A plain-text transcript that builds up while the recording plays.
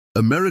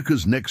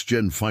America's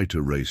next-gen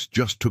fighter race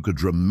just took a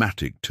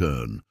dramatic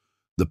turn.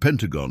 The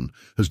Pentagon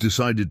has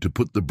decided to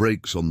put the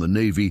brakes on the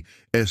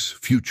Navy's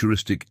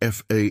futuristic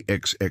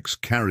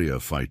F-47 carrier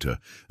fighter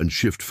and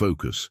shift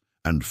focus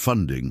and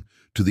funding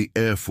to the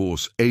Air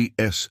Force's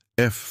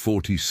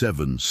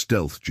F-47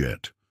 stealth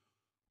jet.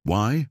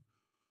 Why?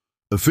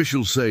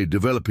 Officials say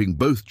developing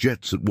both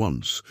jets at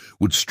once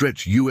would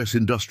stretch U.S.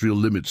 industrial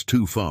limits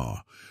too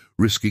far,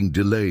 risking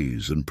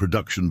delays and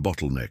production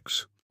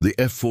bottlenecks. The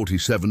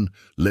F-47,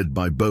 led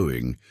by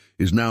Boeing,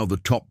 is now the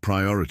top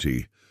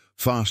priority,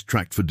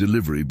 fast-tracked for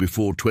delivery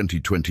before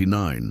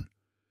 2029.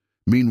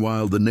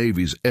 Meanwhile, the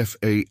Navy's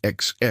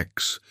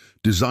F-47,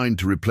 designed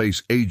to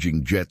replace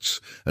aging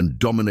jets and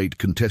dominate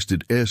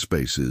contested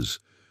airspaces,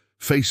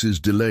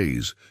 faces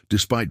delays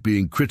despite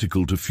being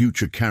critical to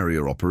future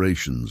carrier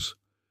operations.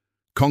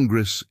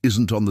 Congress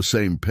isn't on the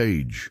same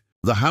page.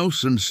 The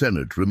House and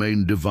Senate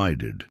remain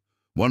divided.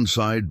 One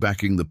side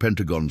backing the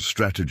Pentagon's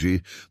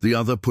strategy, the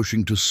other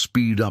pushing to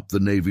speed up the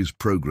Navy's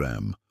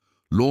program.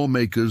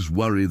 Lawmakers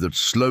worry that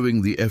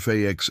slowing the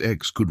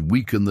F-47 could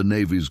weaken the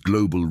Navy's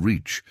global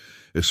reach,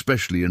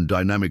 especially in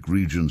dynamic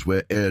regions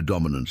where air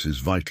dominance is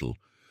vital.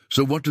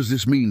 So what does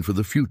this mean for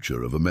the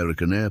future of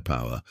American air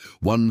power?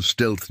 One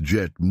stealth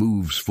jet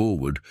moves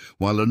forward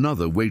while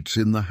another waits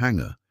in the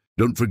hangar.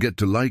 Don't forget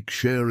to like,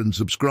 share and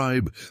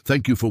subscribe.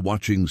 Thank you for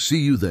watching. See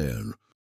you there.